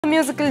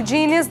musical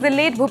genius, the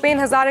late Bhupen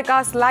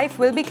Hazarika's life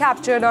will be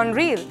captured on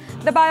reel.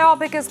 The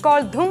biopic is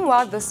called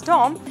Dhumwa, The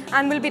Storm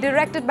and will be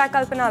directed by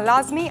Kalpana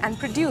Lazmi and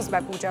produced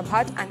by Pooja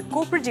Bhatt and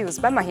co-produced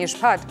by Mahesh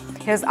Bhatt.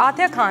 Here's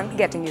Atia Khan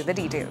getting you the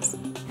details.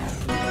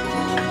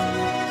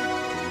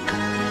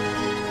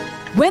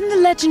 When the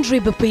legendary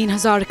Bhupen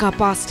Hazarika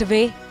passed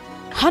away,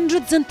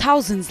 hundreds and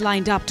thousands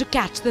lined up to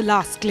catch the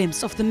last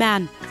glimpse of the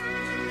man.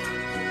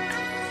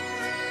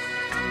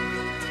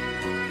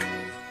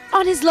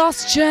 On his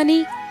last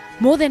journey,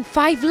 more than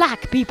 5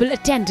 lakh people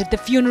attended the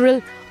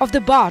funeral of the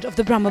Bard of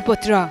the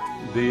Brahmaputra.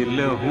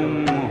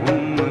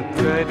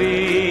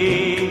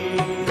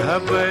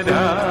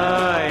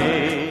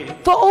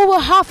 For over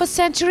half a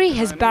century,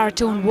 his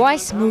baritone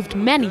voice moved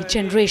many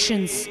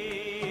generations.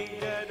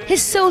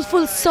 His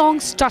soulful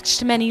songs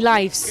touched many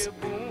lives.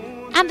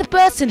 And the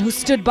person who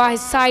stood by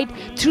his side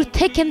through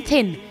thick and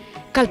thin,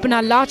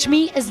 Kalpana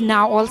Lazmi, is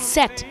now all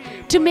set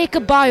to make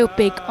a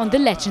biopic on the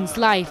legend's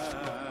life.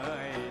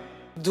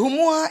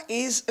 Dhumwa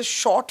is a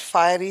short,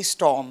 fiery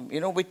storm,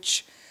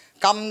 which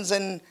comes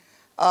and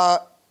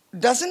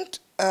doesn't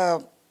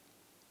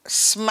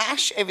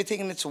smash everything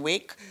in its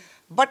wake,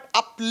 but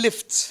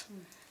uplifts.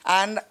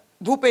 And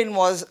Bhupen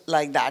was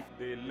like that.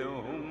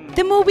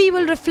 The movie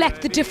will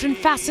reflect the different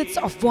facets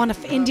of one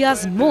of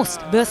India's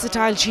most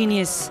versatile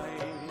genius.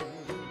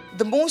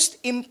 The most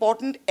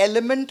important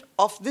element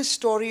of this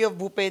story of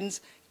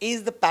Bhupen's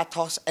is the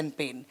pathos and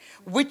pain,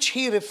 which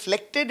he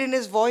reflected in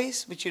his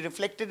voice, which he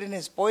reflected in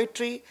his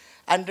poetry,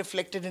 and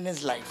reflected in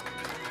his life.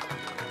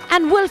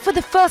 And will for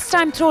the first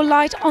time throw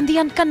light on the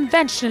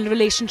unconventional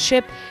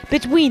relationship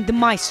between the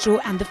maestro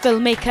and the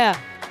filmmaker.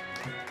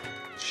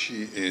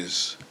 She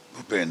is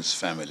Bhupen's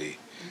family.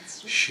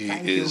 She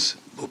is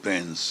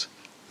Bhupen's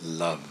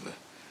love.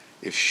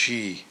 If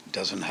she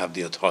doesn't have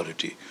the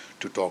authority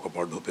to talk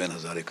about Bhupen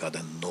Hazarika,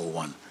 then no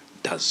one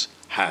does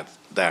have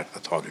that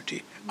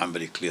authority. I'm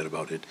very clear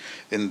about it.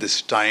 In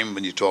this time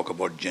when you talk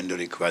about gender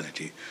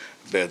equality,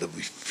 where the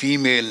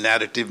female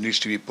narrative needs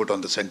to be put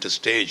on the center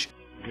stage.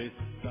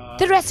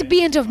 The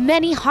recipient of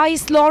many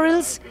highest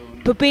laurels,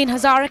 Bhupen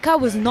Hazarika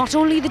was not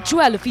only the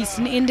jewel of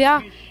Eastern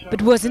India,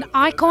 but was an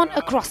icon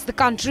across the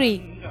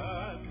country.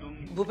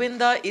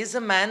 Bhupenda is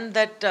a man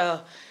that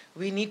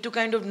we need to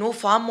kind of know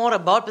far more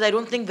about, but I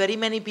don't think very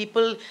many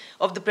people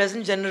of the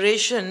present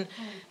generation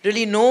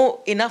really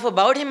know enough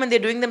about him, and they're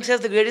doing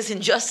themselves the greatest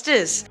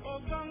injustice.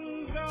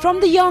 From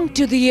the young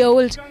to the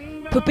old,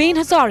 Bhupen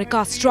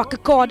Hazarika struck a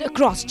chord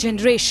across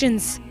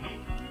generations.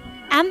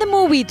 And the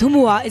movie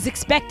Dhumwa is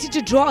expected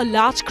to draw a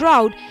large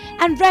crowd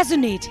and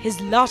resonate his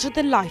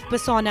larger-than-life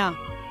persona.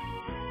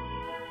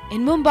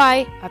 In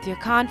Mumbai, Atia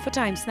Khan for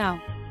Times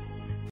Now.